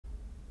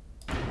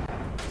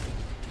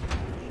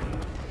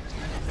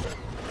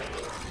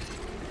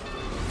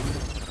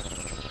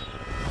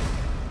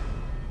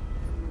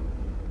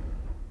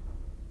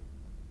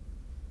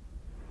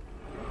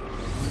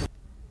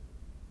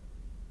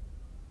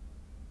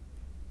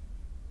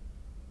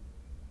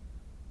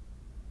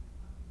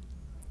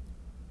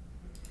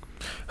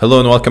Hello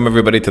and welcome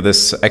everybody to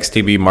this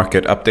XTB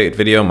market update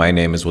video. My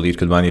name is Walid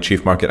Koudmani,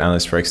 Chief Market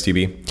Analyst for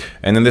XTB.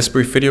 And in this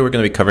brief video, we're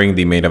going to be covering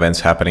the main events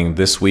happening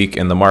this week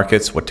in the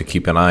markets, what to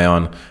keep an eye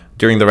on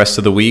during the rest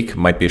of the week.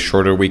 Might be a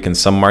shorter week in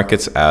some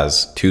markets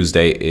as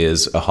Tuesday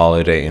is a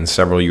holiday in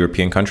several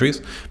European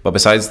countries. But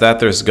besides that,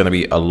 there's going to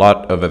be a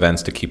lot of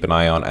events to keep an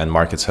eye on and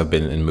markets have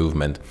been in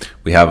movement.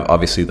 We have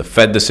obviously the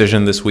Fed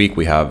decision this week.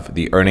 We have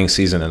the earnings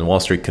season in Wall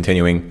Street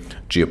continuing,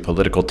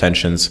 geopolitical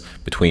tensions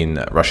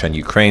between Russia and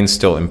Ukraine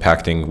still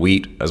impacting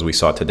wheat as we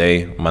saw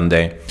today,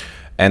 Monday,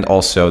 and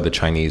also the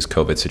Chinese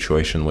COVID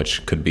situation,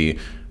 which could be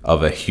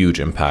of a huge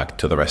impact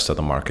to the rest of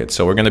the market.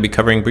 So we're going to be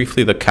covering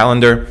briefly the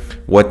calendar,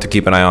 what to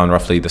keep an eye on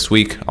roughly this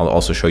week. I'll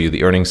also show you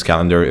the earnings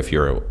calendar if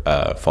you're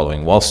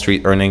following Wall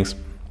Street earnings.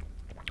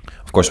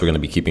 Of course, we're going to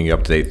be keeping you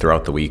up to date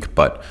throughout the week,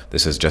 but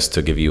this is just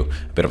to give you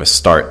a bit of a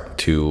start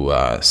to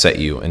set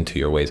you into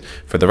your ways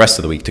for the rest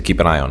of the week to keep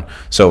an eye on.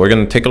 So we're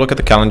going to take a look at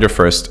the calendar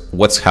first.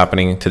 What's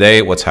happening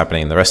today? What's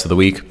happening in the rest of the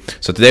week?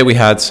 So today we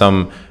had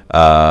some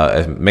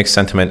mixed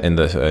sentiment in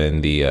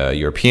the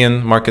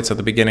European markets at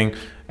the beginning,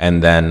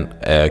 and then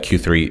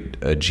Q3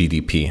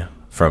 GDP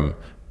from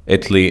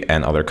Italy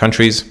and other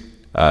countries,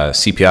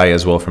 CPI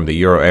as well from the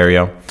Euro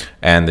area,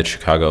 and the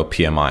Chicago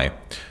PMI.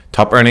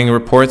 Top earning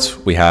reports,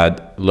 we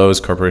had Lowe's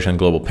Corporation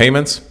Global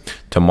Payments.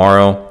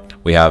 Tomorrow,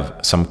 we have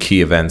some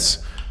key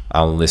events.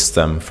 I'll list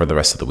them for the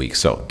rest of the week.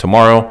 So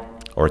tomorrow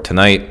or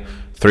tonight,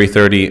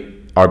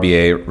 3:30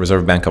 RBA,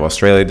 Reserve Bank of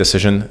Australia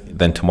decision.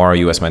 Then tomorrow,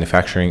 US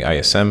Manufacturing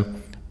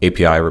ISM,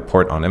 API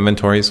report on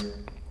inventories.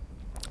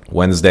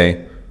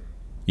 Wednesday,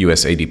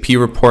 US ADP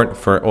report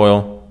for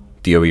oil.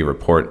 DOE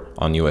report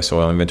on US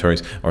oil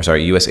inventories,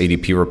 US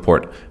ADP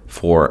report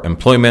for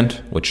employment,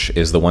 which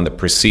is the one that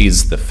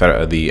precedes the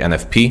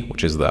NFP,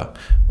 which is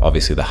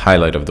obviously the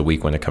highlight of the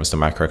week when it comes to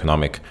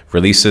macroeconomic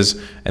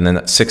releases. And then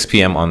at 6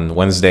 p.m. on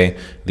Wednesday,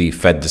 the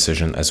Fed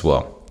decision as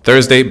well.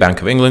 Thursday,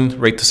 Bank of England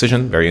rate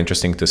decision. Very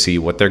interesting to see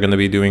what they're going to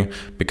be doing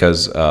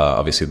because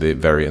obviously the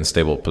very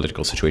unstable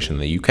political situation in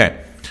the UK.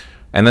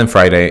 And then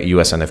Friday,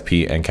 US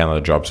NFP and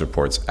Canada jobs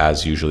reports,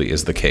 as usually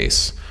is the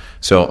case.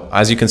 So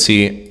as you can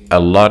see, a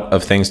lot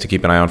of things to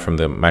keep an eye on from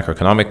the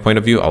macroeconomic point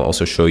of view. I'll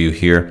also show you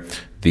here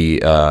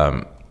the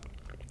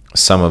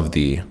some of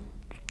the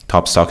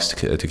top stocks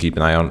to keep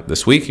an eye on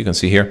this week. You can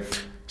see here.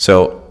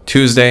 So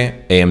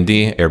Tuesday,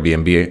 AMD,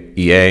 Airbnb,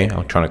 EA,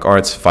 Electronic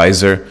Arts,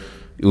 Pfizer,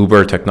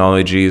 Uber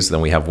Technologies.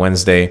 Then we have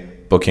Wednesday,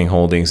 Booking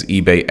Holdings,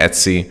 eBay,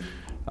 Etsy,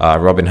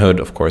 Robinhood.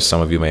 Of course, some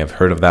of you may have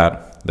heard of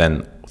that.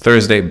 Then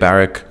Thursday,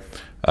 Barrick,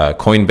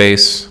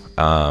 Coinbase,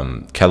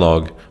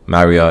 Kellogg,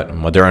 Marriott,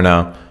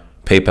 Moderna,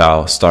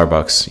 PayPal,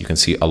 Starbucks. You can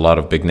see a lot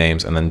of big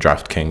names, and then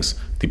DraftKings,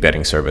 the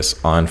betting service,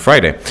 on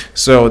Friday.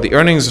 So the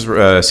earnings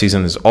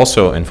season is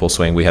also in full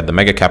swing. We had the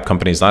mega cap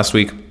companies last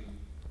week,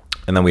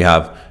 and then we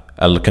have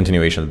a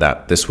continuation of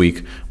that this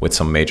week with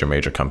some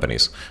major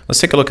companies. Let's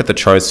take a look at the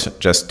charts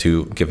just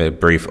to give a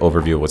brief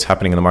overview of what's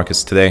happening in the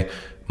markets today.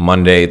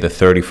 Monday, the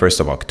 31st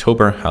of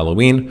October,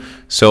 Halloween.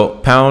 So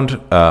pound,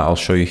 I'll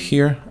show you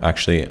here.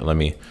 Actually, let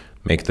me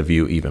make the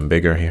view even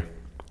bigger here.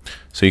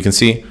 So you can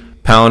see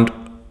pound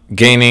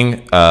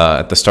gaining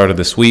at the start of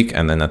this week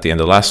and then at the end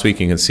of last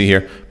week. You can see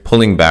here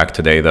pulling back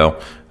today though,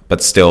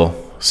 but still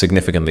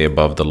significantly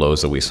above the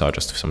lows that we saw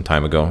just some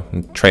time ago.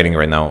 Trading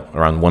right now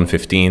around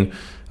 115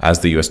 as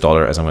the US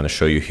dollar, as I'm going to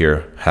show you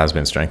here, has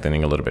been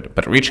strengthening a little bit,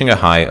 but reaching a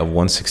high of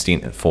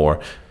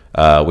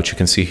 116.4, which you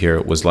can see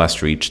here was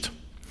last reached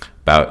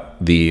about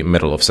the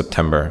middle of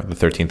September, the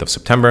 13th of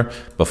September,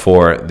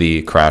 before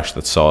the crash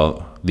that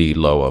saw the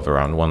low of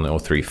around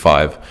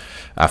 103.5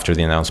 after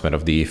the announcement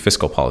of the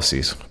fiscal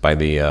policies by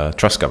the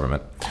Truss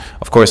government.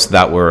 Of course,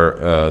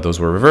 those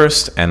were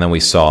reversed, and then we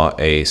saw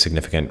a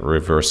significant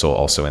reversal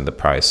also in the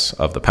price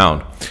of the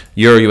pound.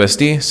 Euro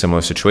USD,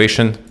 similar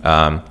situation,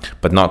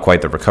 but not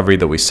quite the recovery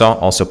that we saw,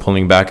 also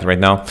pulling back right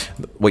now.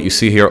 What you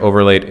see here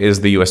overlaid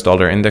is the US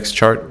dollar index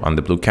chart on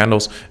the blue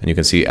candles, and you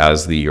can see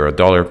as the euro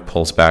dollar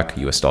pulls back,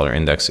 US dollar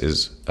index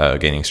is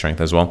gaining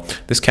strength as well.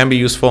 This can be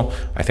useful.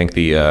 I think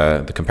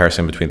the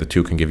comparison between the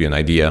two can give you an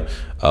idea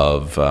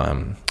of,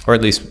 or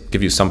at least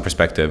give you some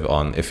perspective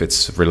on if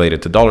it's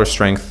related to dollar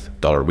strength,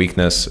 dollar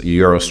weakness,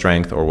 euro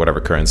strength, or whatever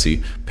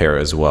currency pair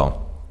as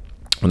well.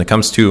 When it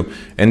comes to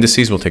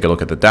indices, we'll take a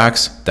look at the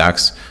DAX.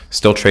 DAX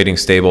still trading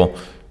stable,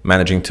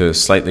 managing to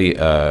slightly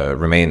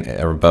remain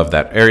above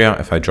that area.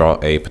 If I draw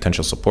a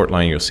potential support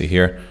line, you'll see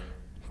here,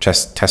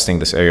 just testing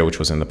this area, which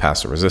was in the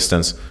past a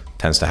resistance,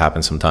 tends to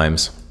happen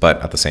sometimes,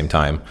 but at the same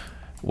time,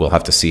 we'll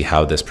have to see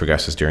how this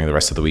progresses during the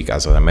rest of the week.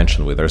 As I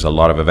mentioned, there's a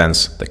lot of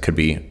events that could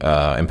be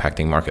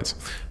impacting markets.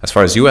 As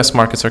far as US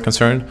markets are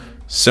concerned,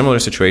 similar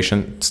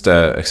situation,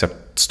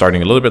 except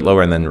starting a little bit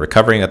lower and then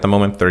recovering at the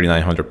moment,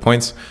 3,900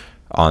 points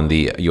on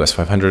the US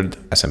 500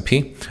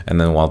 S&P. And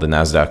then while the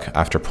NASDAQ,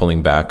 after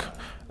pulling back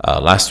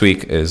last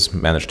week, is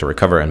managed to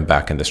recover and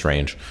back in this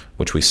range,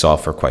 which we saw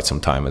for quite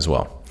some time as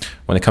well.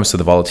 When it comes to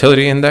the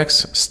volatility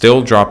index,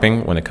 still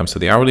dropping when it comes to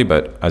the hourly,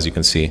 but as you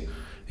can see,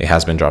 it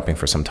has been dropping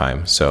for some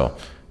time. So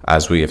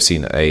as we have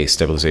seen a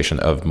stabilization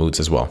of moods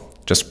as well.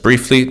 Just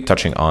briefly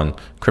touching on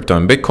crypto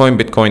and Bitcoin.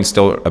 Bitcoin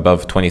still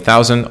above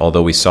 20,000,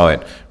 although we saw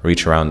it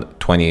reach around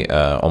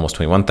almost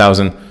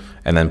 21,000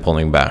 and then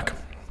pulling back.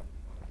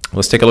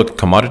 Let's take a look at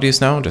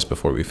commodities now, just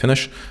before we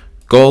finish.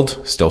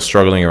 Gold still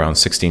struggling around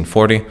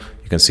 1640.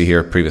 You can see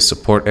here previous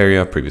support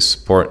area, previous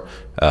support,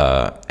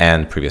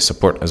 and previous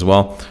support as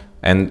well.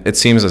 And it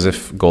seems as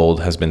if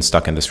gold has been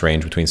stuck in this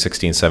range between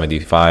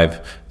 1675 to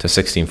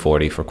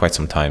 1640 for quite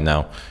some time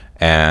now.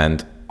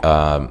 And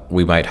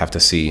we might have to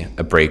see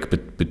a break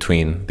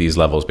between these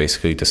levels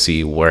basically to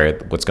see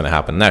what's going to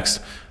happen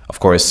next. Of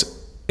course,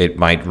 it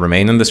might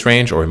remain in this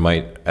range or it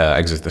might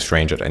exit this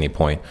range at any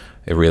point.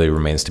 It really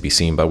remains to be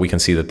seen, but we can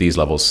see that these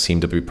levels seem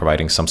to be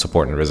providing some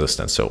support and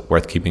resistance, so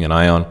worth keeping an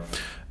eye on.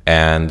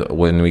 And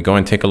when we go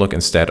and take a look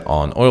instead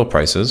on oil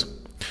prices,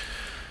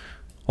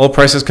 oil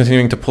prices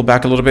continuing to pull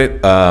back a little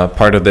bit.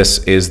 Part of this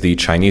is the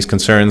Chinese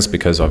concerns,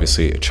 because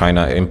obviously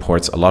China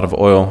imports a lot of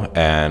oil,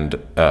 and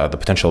the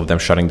potential of them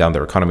shutting down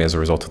their economy as a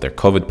result of their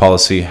COVID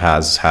policy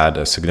has had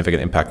a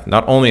significant impact,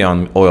 not only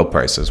on oil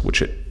prices,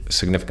 which it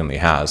significantly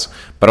has,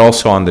 but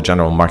also on the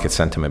general market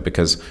sentiment,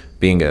 because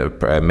being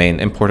a main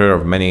importer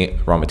of many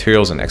raw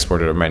materials and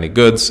exporter of many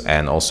goods,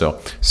 and also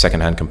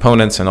secondhand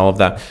components and all of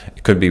that,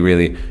 it could be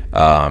really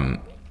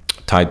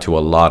tied to a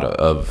lot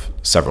of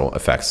several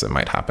effects that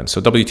might happen.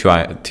 So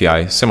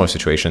WTI, similar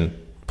situation,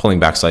 pulling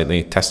back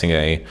slightly, testing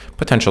a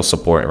potential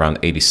support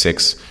around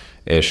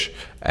 86-ish,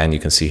 and you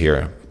can see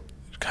here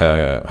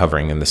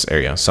hovering in this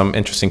area. Some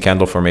interesting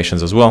candle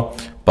formations as well,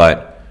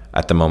 but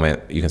at the moment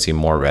you can see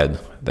more red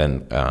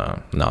than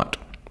not.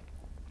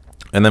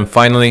 And then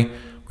finally,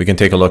 we can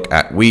take a look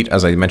at wheat.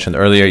 As I mentioned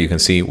earlier, you can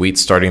see wheat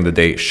starting the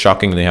day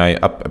shockingly high,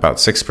 up about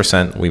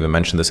 6%. We even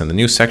mentioned this in the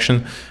news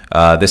section.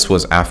 This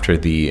was after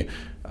the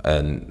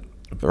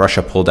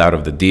Russia pulled out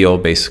of the deal,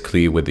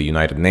 basically with the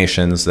United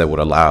Nations, that would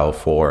allow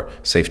for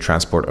safe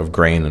transport of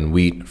grain and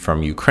wheat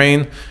from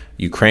Ukraine.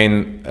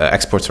 Ukraine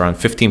exports around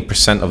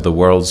 15% of the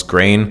world's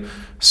grain.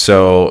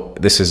 So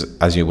this is,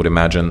 as you would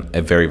imagine,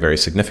 a very, very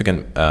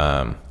significant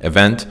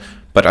event.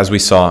 But as we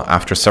saw,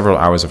 after several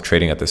hours of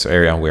trading at this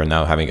area, we are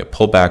now having a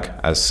pullback,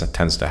 as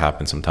tends to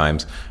happen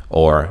sometimes,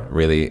 or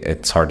really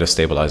it's hard to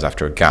stabilize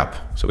after a gap.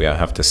 So we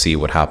have to see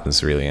what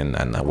happens really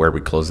and where we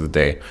close the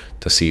day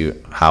to see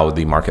how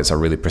the markets are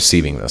really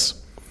perceiving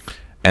this.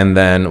 And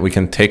then we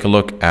can take a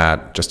look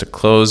at, just to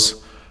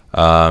close,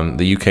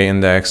 the UK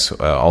index,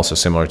 also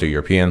similar to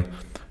European.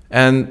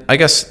 And I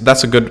guess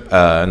that's a good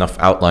enough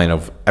outline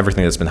of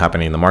everything that's been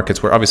happening in the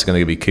markets. We're obviously going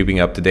to be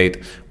keeping up to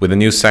date with the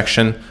news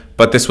section,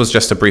 but this was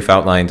just a brief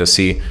outline to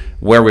see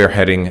where we're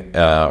heading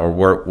or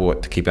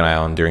what to keep an eye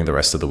on during the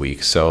rest of the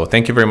week. So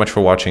thank you very much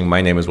for watching.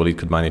 My name is Walid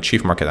Koudmani,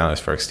 Chief Market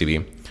Analyst for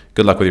XTB.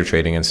 Good luck with your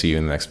trading and see you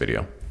in the next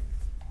video.